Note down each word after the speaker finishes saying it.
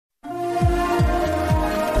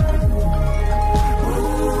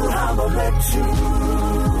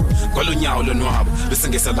Kolonyawo lonwabo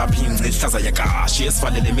besingesa lapha ingci ihlaza yakashi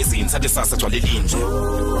esivalele emizini sathi sasa gcwale linje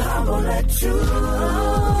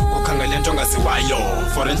ukhangele into ongaziwayo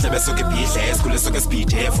for endlebe soke ibhidle esikhule soke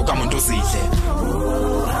sibhidhe fuka umuntu uzidle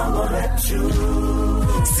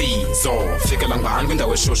sizo fikela ngani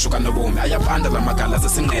kwindawo eshushu kanobomi ayaphanda lamagala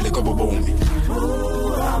zesinqele kobobomi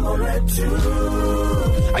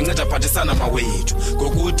anceda phathisana mawethu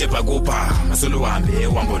ngokude bhakupha masoluhambe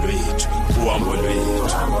uhambo lwethu uhambo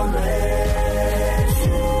lwethu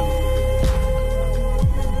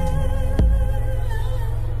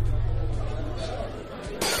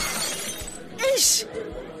Eish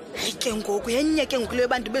ke ngoku yenye ke ngoku le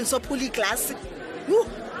bantu bendisophula iglasi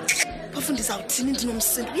bafundisa uthini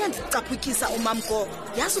ndinomsindo uyandicaphukisa umamgo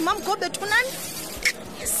yazi umamgo bethunani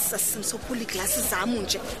sasimsophula iglasi zamu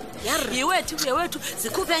nje yewethu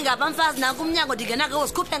zikhuphe ngapha mfazi nanku umnyango ndingenake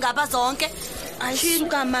uzikhuphe ngapha zonke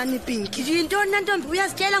ayisuka mani Pinky yintoni nantombi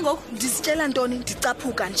uyazityela ngoku ndisitshela ntoni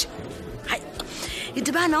ndicaphuka nje hayi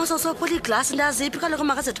idibana usosophula iglasi ndaziphi kaloku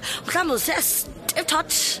makazethu mhlawumbi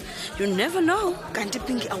usestethot you never know kanti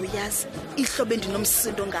Pinky awuyazi ihlobo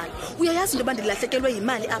endinomsindo ngalo uyayazi into bandilahlekelwe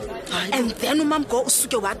yimali apha and then umamgo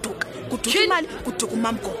usuke waduka kuduka imali kuduka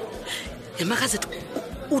umamgo makazethu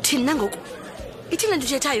uthini nangoku ithina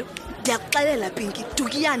ndithethayo ndiyakuxelela Pinky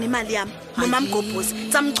dukiyani imali yami nomamgo boss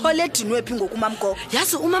samchole edinwe phi ngoku umamgo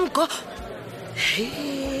yazi umamgo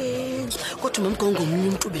kodwa umamgo ngomnye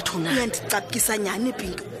umuntu bethuna uyandicapukisa nyani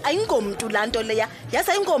Pinky ayingomuntu lanto leya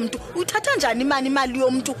yazi ayingomuntu uthatha njani imali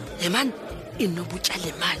yomuntu yemani inobutyala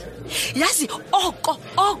imali yazi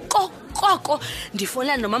oko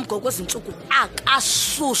ndifona nomamgo kwezinsuku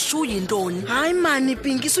akashushu yintoni hayi mani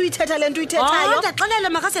Pinky suyithetha lento uyithethayo ndaxelela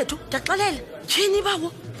makasethu ndaxelela yini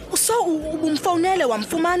bawo ubumfonele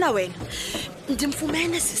wamfumana wena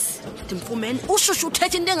ndimfumene sisi ndimfumene ushushu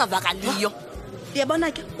uthetha into engavakaliyo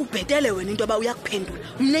uyabona ke ubhetele wena into aba uyakuphendula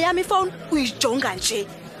mna yami ifone uyijonga nje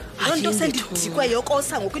lonto sendidikwe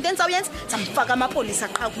yokosa ngoku into ensawuyenza samfaka amapolisa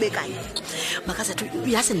qha kubekayo makazethu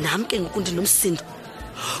uyazi nami ke ngoku ndinomsindo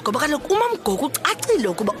ngoba kaloku umamgogo ucacile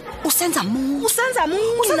ukuba usenza mungu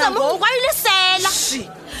kwayilisela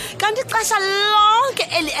kanti ixesha lonke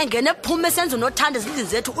eli engene ephuma esenza unothanda ezindlini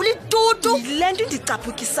zethu ulitutu lento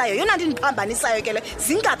indicaphukisayo yona ndindiphambanisayo ke le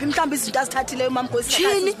zingaphi mhlawumbi izinto azithathileyo umamgosi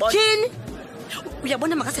tyhini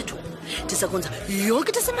uyabona makasethu ndizakwenza yonke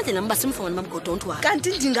into esemandleni nami basimfone mamgo don't worry kanti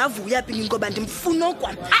ndingavuya Pinky ngoba ndimfuna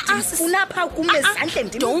okwam ndimfuna apha kume ezandle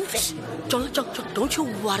don't you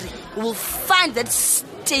worry we will find that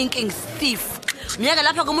stinking thief mnyaka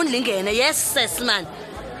lapha komundlingene yes man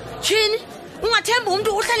tyhini ungathembi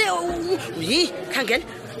umuntu uhlale khangela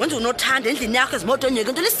wenza unothanda endlini yakho ezimotweni yeke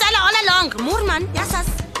into lisela all along murman yasas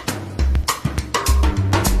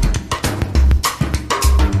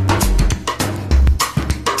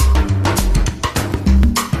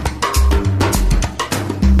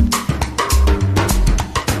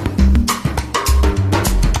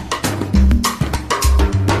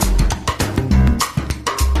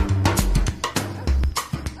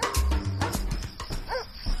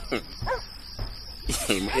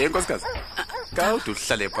nkosikazi kawude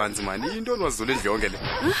uhlale phansi mani into onwazula idlonge le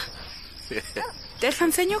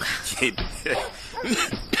Defan senyuka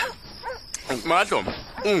Madloma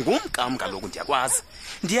ungumkami kaloku ndiyakwazi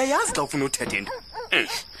ndiyayazi xa ufuna uthetha into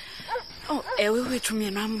ewe wethu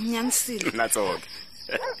myena wami unyanisile natsoke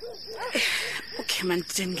okay man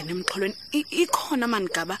ndingene emxholweni ikhona mani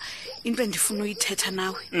gaba into endifuna uyithetha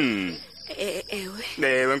nawe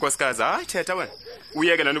ewe nkosikazi hayi thetha wena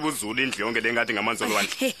uyeke lana ubuzula indlonge lengathi ngamanzi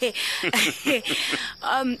olwandle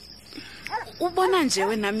ubona nje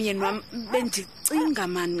wena myeni wami bendicinga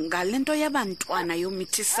mani ngalento yabantwana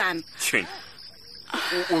yomithisana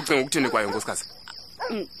ucinga ukuthini kwayo nkosikazi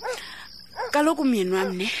kaloku myeni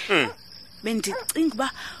wami ne bendicinga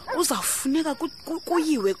uba uzawufuneka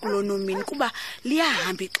kuyiwe kulonomini kuba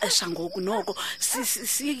liyahamba ixesha ngoku noko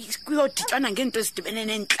kuyodityana ngento ezidibene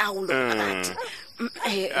nentlawulo phakathi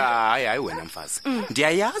hayi wena mfazi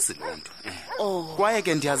ndiyayazi loo nto kwaye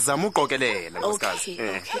ke ndiyazama uqokelela nkosikazi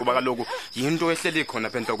kuba kaloku yinto ehleli khona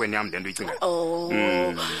apha entlokweni yam le nto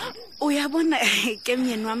uyicingayo uyabona ke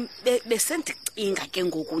myeni wami besendicinga ke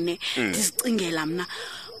ngoku ne ndizicingela mna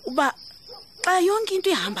uba xa yonke into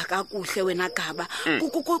ihamba kakuhle wena Gaba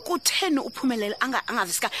kutheni uphumelele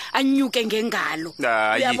angavisika anyuke ngengalo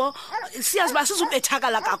yabo siyazi ba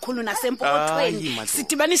sizubethakala kakhulu nasempokothweni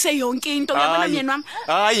sidibanise yonke into yabona myeni wami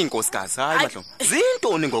hayi nkosikazi hayi madlo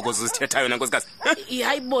zintoni ngoko zisithethayo na nkosikazi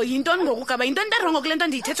hayibo yintoni ngoku Gaba into enterongo kule nto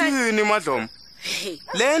ndiyithethayo yini madlomo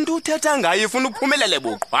lento uthetha ngayo ifuna uphumelele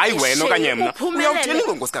buqu hayi wena okanye mna uyawuthini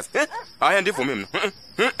ngonkosikazi hayi andivumi mna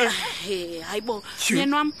hayibo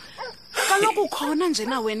myeni wam kaloku khona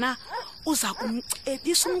njena wena uza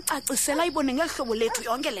kumcebisa umcacisela ayibone ngehlobo lethu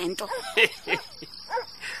yonke lento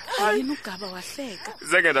yini uGaba wahleka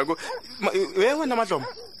zeke ndaku wena madlomo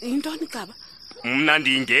yintoni Gaba mna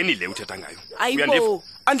ndiyingenile uthetha ngayo ayibo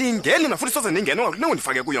andiyingeni mna futhi soze ndingene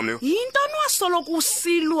ungandifake kuyo mna yintoni wasoloku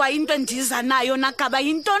usilwa into endiza nayo naGaba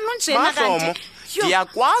yintoni njena kanti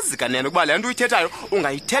ndiyakwazi kanene ukuba le nto uyithethayo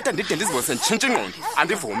ungayithetha ndide ndizibose nditshintshe ingqondo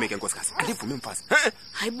andivumi ke nkosikazi andivumi mfazi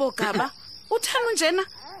hayibo Gaba utheni njena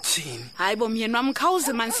thini hayibo myeni wam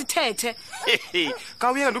khawuze manisithethe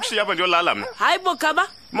kawuyeka ndikushiya apha ndiyolala mna hayibo Gaba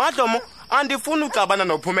madlomo andifuni uxabana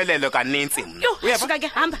nophumelelo kanintsi mna uyasuka ke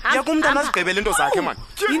hamba yakumntana azigqibele into zakhe mani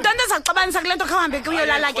yinto nto ezaxabanisa kule nto khawuhambe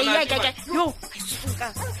kuyolala ke yeke ke yo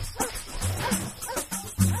ayisuka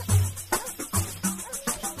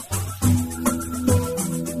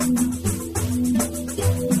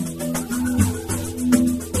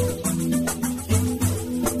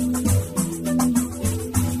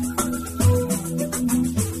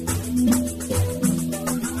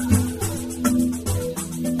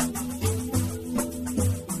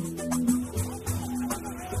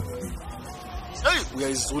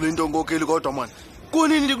uyayizula into ngokeli kodwa mani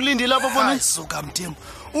kunini ndikulindile lapha foni suka Mthembu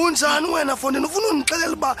unjani wena fondini ufuna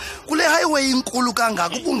undixelela uba kule highway inkulu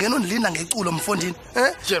kangaka ubungena undilinda ngeculo mfondini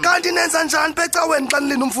kanti nenza njani becaweni xa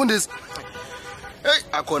nilinda umfundisi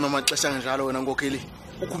akhona amaxesha njalo wena ngokeli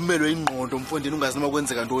ukumelwe ingqondo mfondini ungazi noma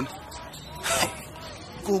kwenzeka ntoni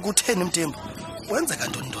kutheni Mthembu wenzeka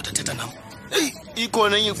ntoni ndoda ethetha nam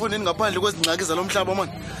ikhona enye mfondini ngaphandle kwezingxaki zalo mhlaba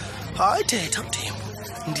mani hayi thetha Mthembu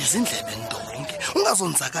ndizindlebe ndonke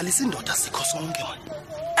ungazonzakalisa indoda sikho sonke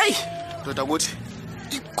mani ndoda kuthi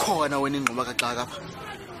ikhona wena ingxuma kaxaka apha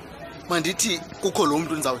mandithi kukho lo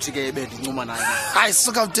muntu ndizawuthi ke bendincuma naye hayi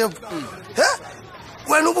suka Mthembu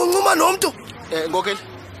wena ubuncuma nomntu ngokeli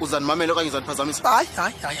uzanimamela okanye uzaniphazamisa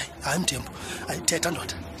hayi Mthembu ayithetha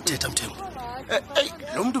ndoda thetha Mthembu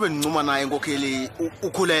lo muntu bendincuma naye ngokeli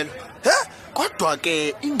ukhulelwe kodwa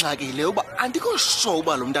ke ingxaki le uba andikho sure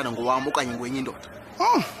uba lo mntana ngowami okanye ngwenye indoda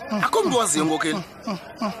akho mntu waziyo ngokeli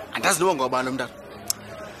andazi noba ngobani lo mntana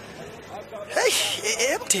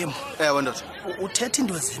Mthembu ndoda uthetha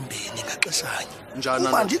into ezimbini ngaxeshanye njani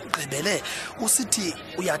uba ndigqibele usithi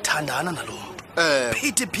uyathandana nalo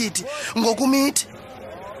muntu phithi ngokumithi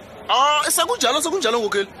sekunjalo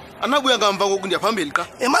ngokeli anabuya ngamva ngoku ndiyaphambili qa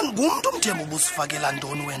mani ngumntu Mthembu ubusifakela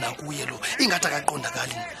ntoni wena kuye lo ingathi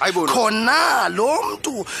akaqondakali Hayibo khona lo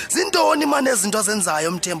mntu zintoni mani ezinto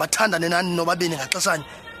azenzayo Mthembu athandane nani nobabini ngaxeshanye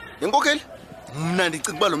ngokeli mna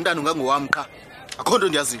ndicinga uba lo mntana ungangowami qha akho nto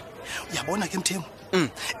ndiyaziyo uyabona ke Mthembu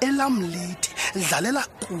elam lithi dlalela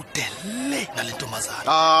kude le nale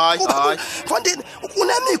ntombazana hayi mfondini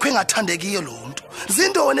unemikho engathandekiyo lo mntu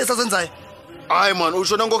zintoni esazenzayo hayi mani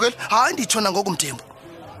ushona ngokeli hayi nditshona ngoku Mthembu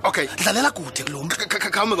okay dlalela kude kulo mntu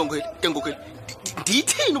khawume ngokeli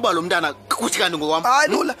ndiyithini uba lo mntana kuthi kanti ngowami hayi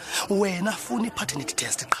lula wena funa i-paternity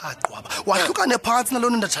test qha qwaba wahlukane phantsi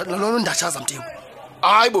nalona ndatshaza Mthembu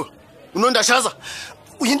hayi bo unondashaza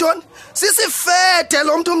uyintoni sisifede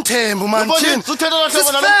lo mntu Mthembu mani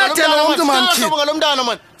sisifede lo mntu mani ngalo mntana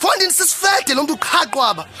mani fondini sisifede lo mntu qha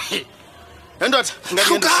qwaba ndoda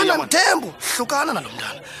hlukana Mthembu hlukana nalo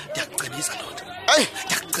mntana ndiyakucebisa ndoda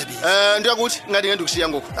ndiyakucebisa ndiyakuthi ngathi ngendikushiya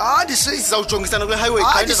ngoku ndishiye sizawujongisana kule highway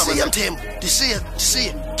ndishiye Mthembu ndishiye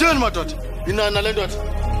theni madoda inani nale ndoda